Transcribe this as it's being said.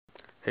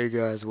Hey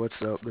guys, what's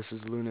up? This is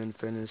Luna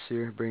Infinus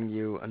here, bringing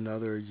you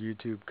another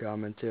YouTube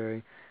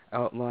commentary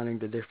outlining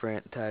the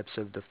different types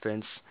of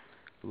defense,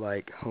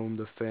 like home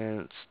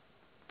defense,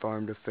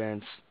 farm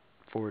defense,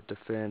 fort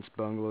defense,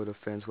 bungalow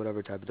defense,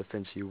 whatever type of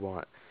defense you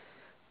want.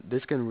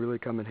 This can really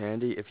come in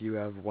handy if you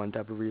have one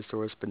type of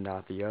resource but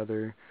not the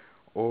other,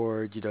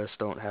 or you just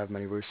don't have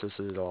many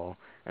resources at all.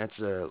 And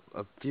it's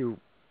a few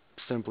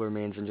simpler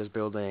means than just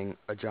building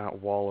a giant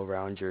wall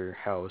around your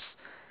house,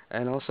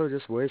 and also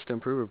just ways to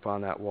improve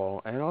upon that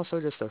wall, and also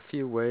just a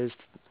few ways,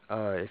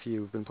 if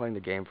you've been playing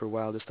the game for a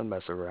while, just to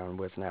mess around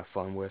with and have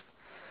fun with.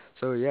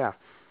 So yeah,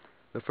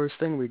 the first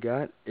thing we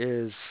got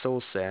is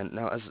soul sand.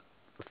 Now, as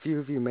a few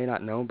of you may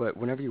not know, but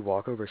whenever you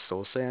walk over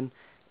soul sand,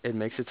 it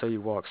makes it so you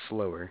walk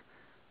slower.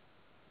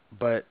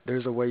 But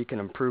there's a way you can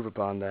improve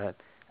upon that,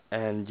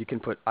 and you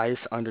can put ice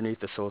underneath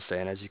the soul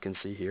sand, as you can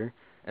see here,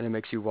 and it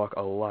makes you walk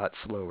a lot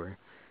slower.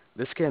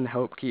 This can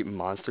help keep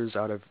monsters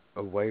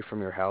away from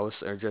your house,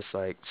 or just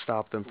like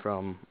stop them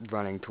from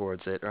running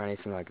towards it or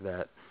anything like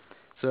that.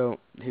 So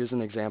here's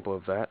an example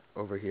of that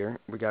over here.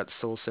 We got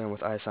soul sand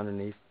with ice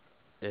underneath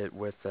it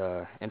with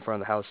in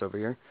front of the house over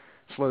here.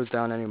 Slows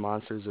down any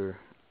monsters or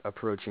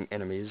approaching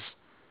enemies.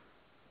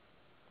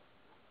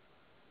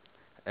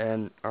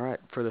 And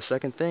alright, for the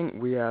second thing,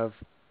 we have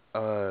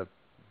a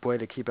way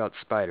to keep out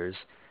spiders.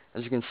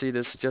 As you can see,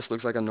 this just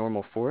looks like a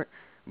normal fort,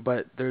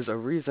 but there's a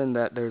reason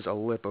that there's a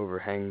lip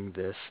overhanging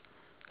this.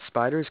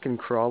 Spiders can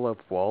crawl up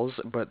walls,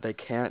 but they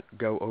can't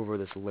go over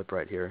this lip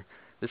right here.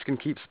 This can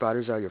keep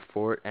spiders out of your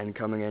fort and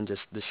coming in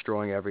just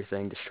destroying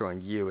everything, destroying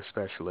you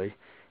especially.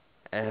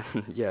 And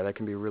yeah, that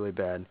can be really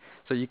bad.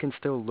 So you can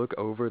still look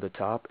over the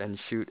top and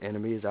shoot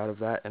enemies out of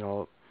that and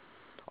all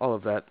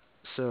of that.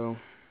 So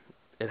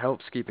it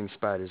helps keeping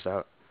spiders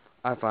out.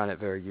 I find it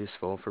very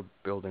useful for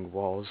building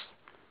walls,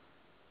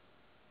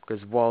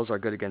 because walls are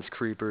good against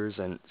creepers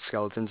and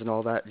skeletons and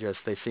all that, just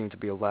they seem to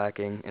be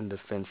lacking in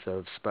defense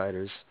of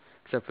spiders,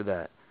 except for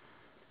that.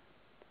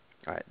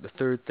 Alright, the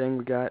third thing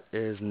we got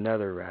is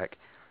netherrack.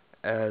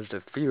 As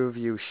a few of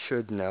you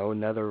should know,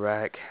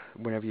 netherrack,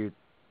 whenever you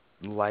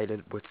light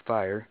it with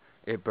fire,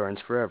 it burns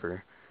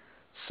forever.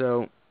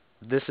 So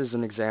this is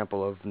an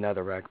example of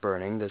netherrack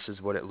burning. This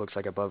is what it looks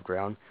like above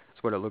ground.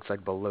 It's what it looks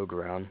like below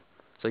ground.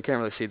 So you can't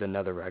really see the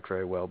netherrack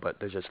very well, but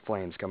there's just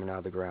flames coming out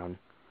of the ground.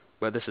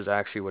 But this is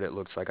actually what it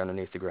looks like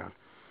underneath the ground.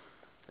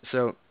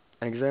 So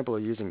an example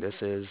of using this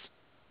is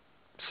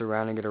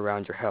surrounding it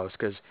around your house,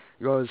 because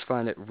you always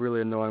find it really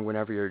annoying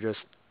whenever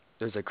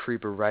there's a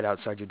creeper right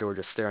outside your door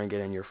just staring at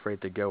it and you're afraid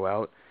to go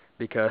out,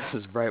 because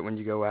right when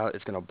you go out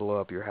it's going to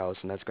blow up your house,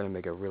 and that's going to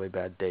make a really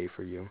bad day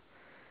for you.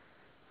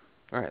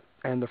 Alright,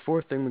 and the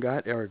fourth thing we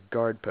got are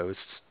guard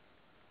posts,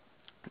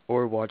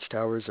 or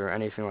watchtowers, or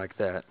anything like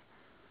that.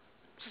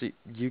 See,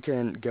 you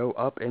can go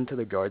up into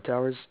the guard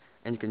towers,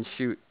 and you can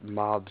shoot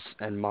mobs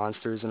and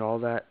monsters and all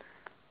that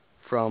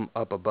from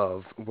up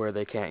above, where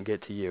they can't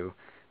get to you.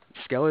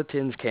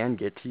 Skeletons can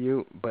get to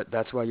you, but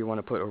that's why you want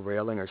to put a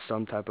railing or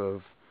some type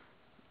of,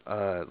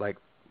 like,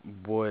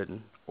 wood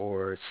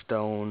or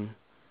stone,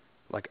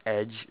 like,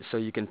 edge, so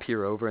you can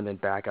peer over and then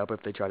back up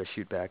if they try to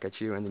shoot back at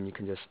you, and then you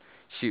can just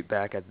shoot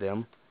back at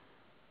them.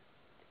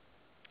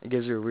 It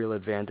gives you a real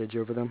advantage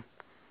over them.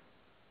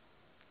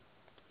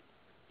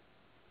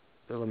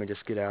 So let me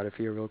just get out of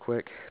here real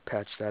quick,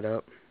 patch that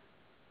up.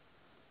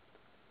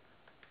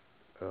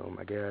 Oh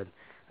my god.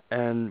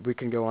 And we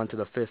can go on to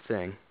the fifth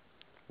thing,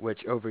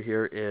 which over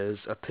here is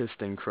a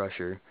piston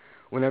crusher.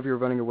 Whenever you're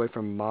running away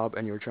from a mob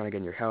and you're trying to get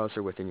in your house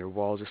or within your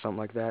walls or something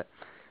like that,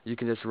 you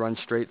can just run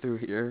straight through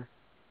here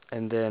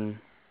and then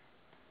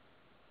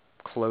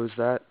close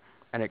that,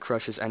 and it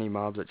crushes any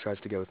mob that tries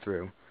to go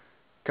through.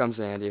 Comes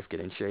in handy if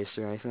getting chased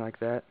or anything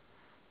like that.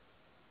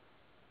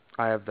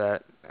 I have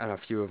that on a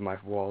few of my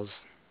walls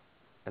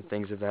and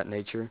things of that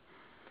nature.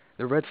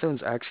 The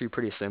redstone's actually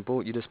pretty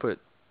simple. You just put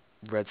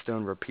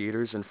redstone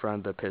repeaters in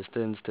front of the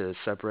pistons to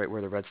separate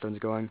where the redstone's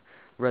going.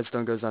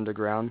 Redstone goes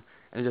underground,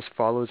 and it just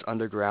follows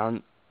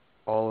underground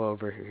all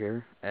over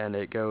here, and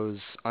it goes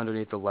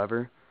underneath the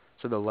lever,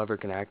 so the lever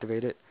can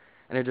activate it,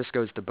 and it just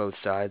goes to both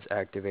sides,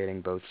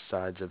 activating both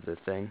sides of the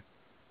thing.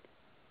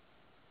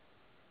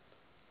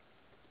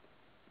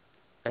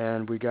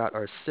 And we got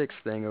our sixth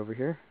thing over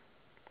here,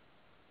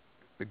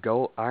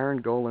 the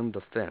iron golem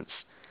defense.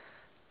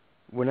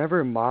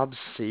 Whenever mobs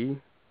see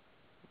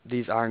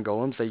these iron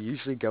golems, they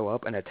usually go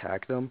up and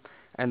attack them,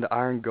 and the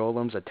iron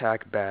golems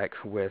attack back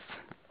with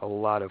a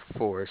lot of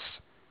force,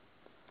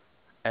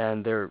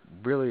 and they're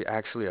really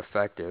actually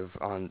effective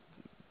on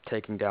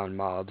taking down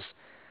mobs,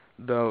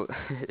 though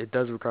it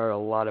does require a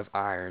lot of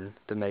iron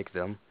to make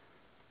them.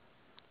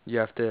 You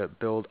have to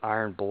build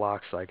iron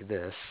blocks like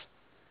this,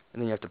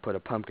 and then you have to put a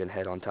pumpkin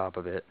head on top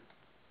of it,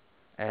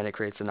 and it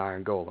creates an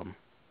iron golem.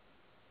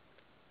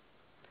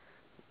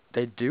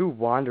 They do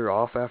wander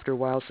off after a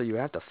while, so you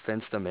have to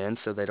fence them in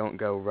so they don't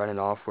go running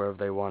off wherever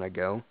they want to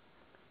go.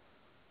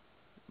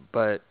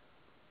 But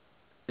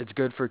it's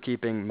good for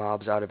keeping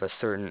mobs out of a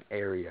certain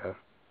area.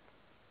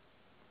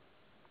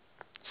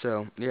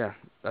 So, yeah,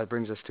 that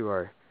brings us to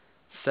our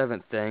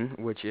seventh thing,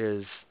 which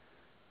is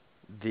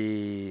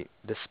the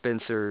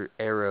dispenser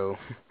arrow,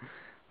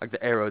 like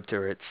the arrow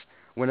turrets.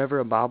 Whenever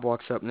a mob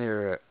walks up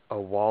near a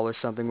wall or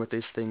something with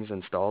these things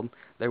installed,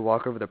 they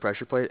walk over the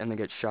pressure plate and they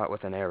get shot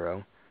with an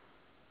arrow.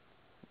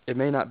 It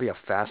may not be a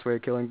fast way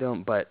of killing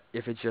them, but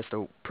if it's just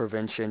a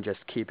prevention, just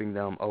keeping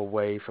them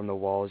away from the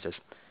walls, just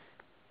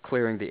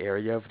clearing the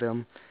area of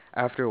them,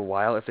 after a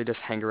while, if they just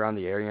hang around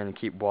the area and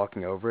keep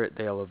walking over it,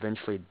 they'll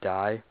eventually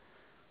die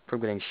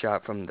from getting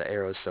shot from the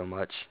arrows so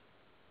much.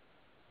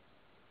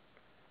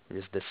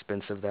 Just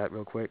dispense of that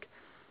real quick.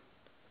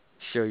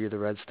 Show you the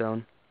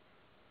redstone.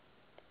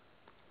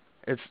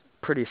 It's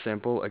pretty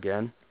simple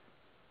again.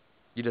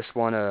 You just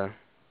want to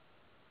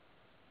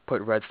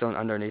put redstone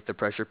underneath the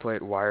pressure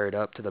plate, wire it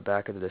up to the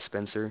back of the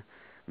dispenser.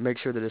 Make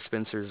sure the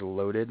dispenser is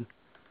loaded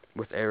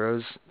with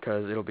arrows,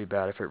 because it'll be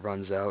bad if it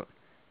runs out.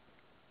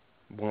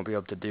 Won't be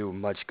able to do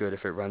much good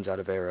if it runs out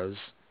of arrows.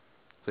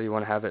 So you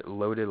want to have it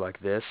loaded like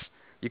this.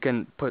 You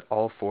can put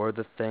all four of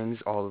the things,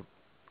 all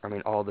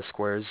the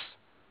squares.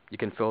 You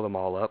can fill them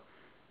all up.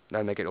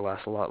 That'll make it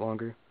last a lot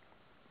longer.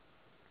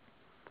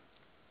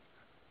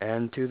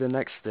 And to the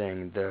next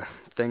thing, the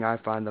thing I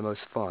find the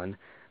most fun,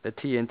 the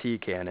TNT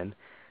cannon.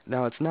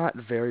 Now, it's not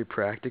very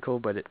practical,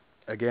 but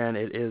again,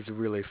 it is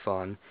really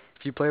fun.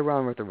 If you play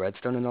around with the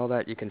redstone and all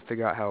that, you can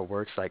figure out how it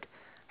works, like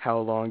how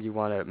long you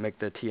want to make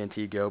the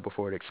TNT go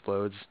before it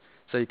explodes,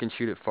 so you can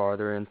shoot it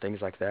farther and things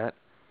like that.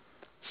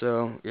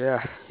 So,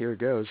 yeah, here it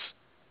goes.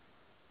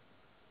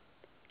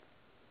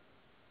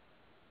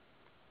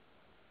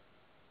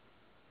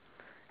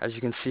 As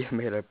you can see, it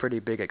made a pretty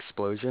big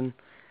explosion.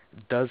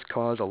 It does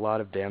cause a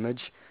lot of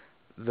damage,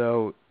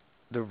 though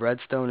the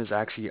redstone is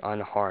actually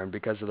unharmed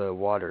because of the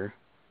water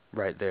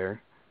right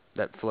there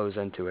that flows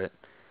into it.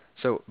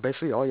 So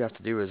basically all you have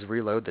to do is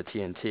reload the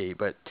TNT,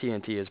 but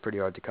TNT is pretty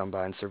hard to come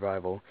by in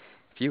survival.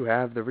 If you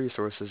have the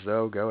resources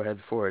though, go ahead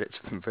for it.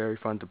 It's very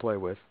fun to play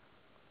with.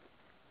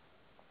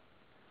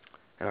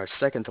 And our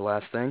second to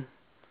last thing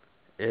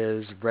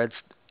is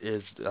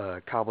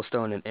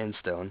cobblestone and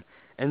endstone.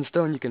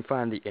 Endstone, you can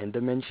find the end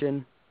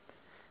dimension.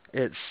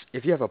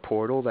 If you have a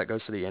portal that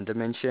goes to the end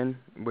dimension,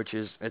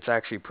 it's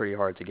actually pretty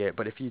hard to get,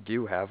 but if you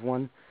do have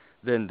one,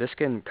 then this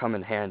can come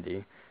in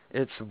handy.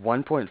 It's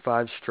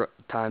 1.5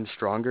 times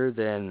stronger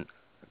than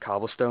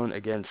cobblestone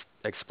against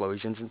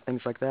explosions and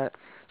things like that,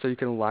 so you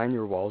can line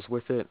your walls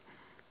with it,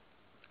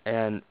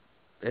 and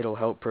it'll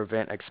help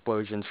prevent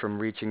explosions from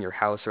reaching your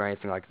house or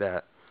anything like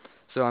that.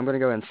 So I'm going to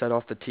go ahead and set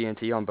off the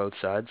TNT on both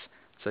sides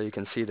so you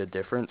can see the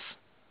difference.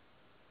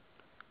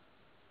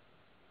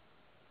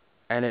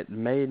 And it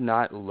may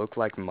not look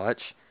like much,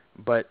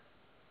 but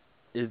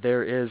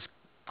there is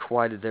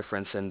quite a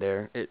difference in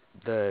there.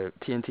 The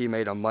TNT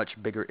made a much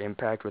bigger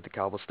impact with the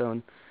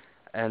cobblestone,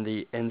 and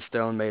the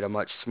endstone made a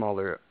much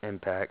smaller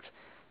impact.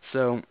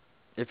 So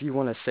if you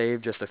want to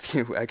save just a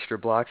few extra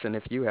blocks, and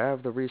if you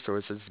have the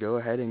resources, go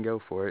ahead and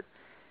go for it.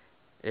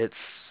 It's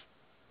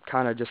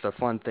kind of just a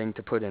fun thing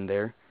to put in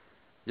there.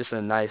 Just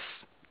a nice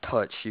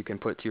touch you can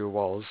put to your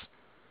walls.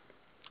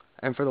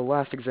 And for the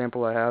last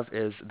example I have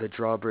is the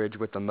drawbridge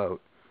with the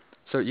moat.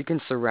 So you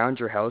can surround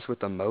your house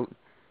with a moat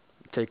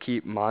to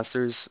keep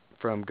monsters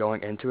from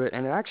going into it.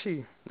 And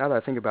actually, now that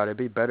I think about it, it'd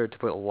be better to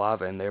put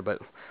lava in there, but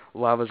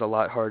lava's a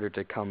lot harder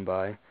to come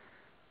by.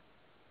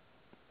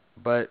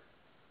 But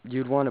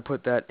you'd want to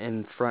put that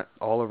in front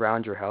all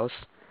around your house,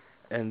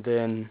 and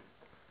then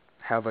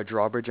have a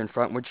drawbridge in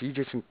front, which you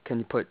just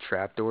can put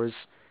trapdoors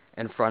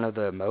in front of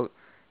the moat.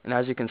 And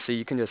as you can see,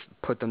 you can just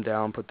put them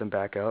down, put them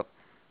back up.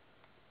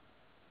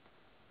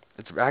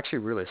 It's actually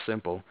really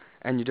simple,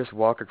 and you just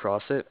walk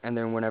across it, and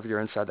then whenever you're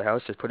inside the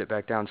house, just put it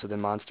back down so the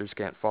monsters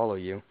can't follow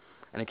you,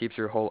 and it keeps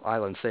your whole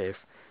island safe.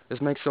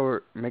 Just make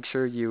sure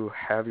you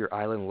have your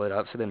island lit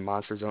up so then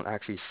monsters don't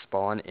actually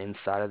spawn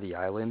inside of the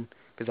island,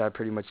 because that would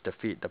pretty much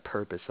defeat the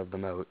purpose of the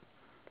moat.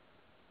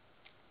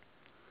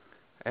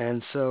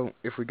 And so,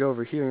 if we go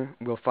over here,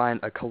 we'll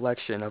find a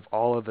collection of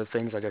all of the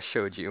things I just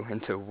showed you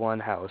into one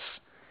house.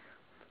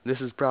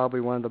 This is probably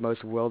one of the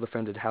most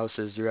well-defended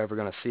houses you're ever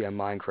going to see in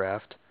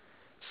Minecraft.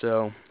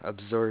 So,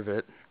 observe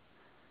it.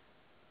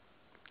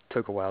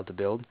 Took a while to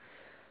build.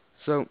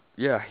 So,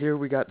 yeah, here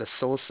we got the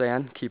soul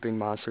sand keeping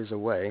monsters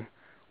away.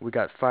 We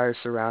got fire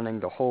surrounding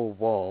the whole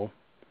wall.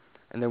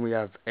 And then we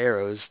have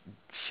arrows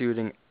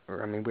shooting,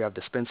 we have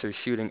dispensers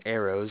shooting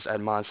arrows at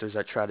monsters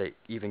that try to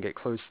even get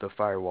close to the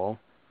firewall.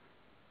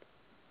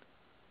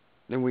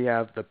 Then we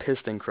have the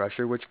piston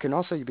crusher, which can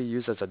also be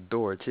used as a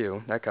door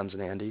too. That comes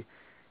in handy.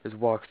 Just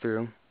walk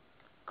through,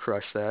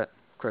 crush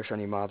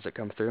any mobs that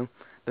come through.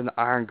 Then the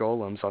iron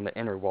golems on the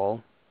inner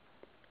wall,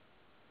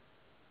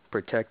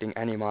 protecting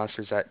any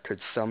monsters that could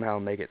somehow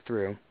make it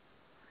through.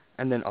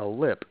 And then a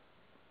lip,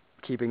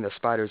 keeping the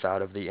spiders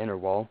out of the inner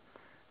wall.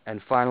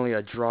 And finally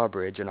a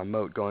drawbridge and a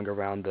moat going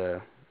around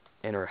the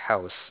inner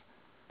house.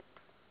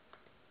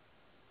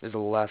 There's the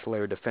last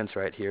layer of defense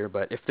right here,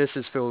 but if this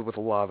is filled with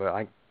lava,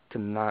 I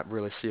cannot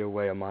really see a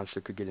way a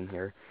monster could get in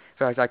here.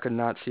 In fact, I could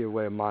not see a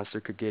way a monster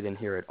could get in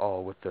here at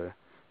all with the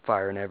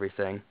fire and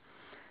everything.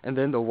 And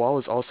then the wall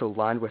is also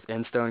lined with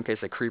endstone in case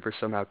a creeper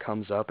somehow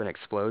comes up and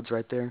explodes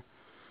right there.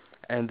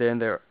 And then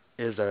there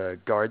is a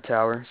guard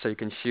tower, so you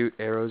can shoot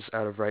arrows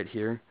out of right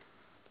here.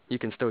 You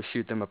can still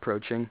shoot them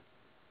approaching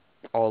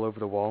all over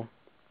the wall.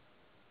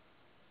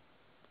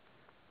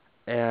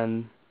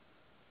 And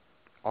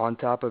on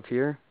top of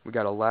here, we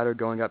got a ladder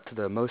going up to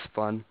the most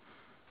fun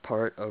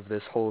part of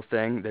this whole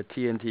thing, the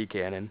TNT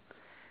cannon.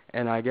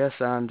 And I guess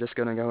I'm just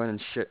going to go in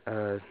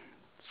and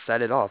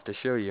set it off to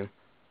show you.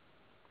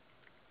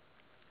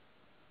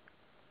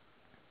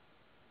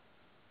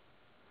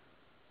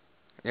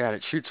 Yeah,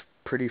 it shoots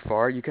pretty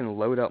far. You can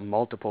load up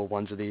multiple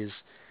ones of these.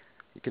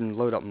 You can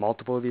load up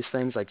multiple of these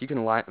things. Like, you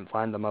can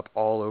line them up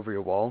all over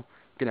your wall.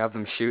 You can have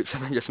them shoot,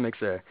 so it just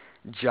makes a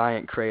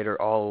giant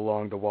crater all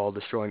along the wall,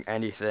 destroying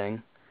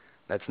anything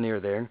that's near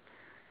there.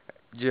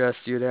 Just,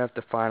 you'd have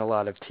to find a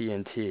lot of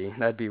TNT.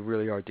 That'd be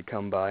really hard to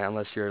come by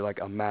unless you're like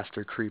a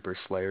master creeper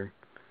slayer.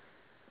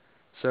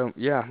 So,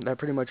 yeah, that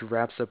pretty much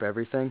wraps up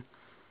everything.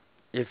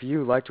 If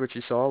you liked what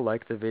you saw,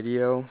 like the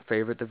video,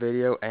 favorite the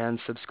video, and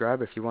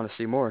subscribe if you want to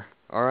see more.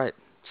 Alright,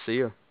 see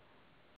you.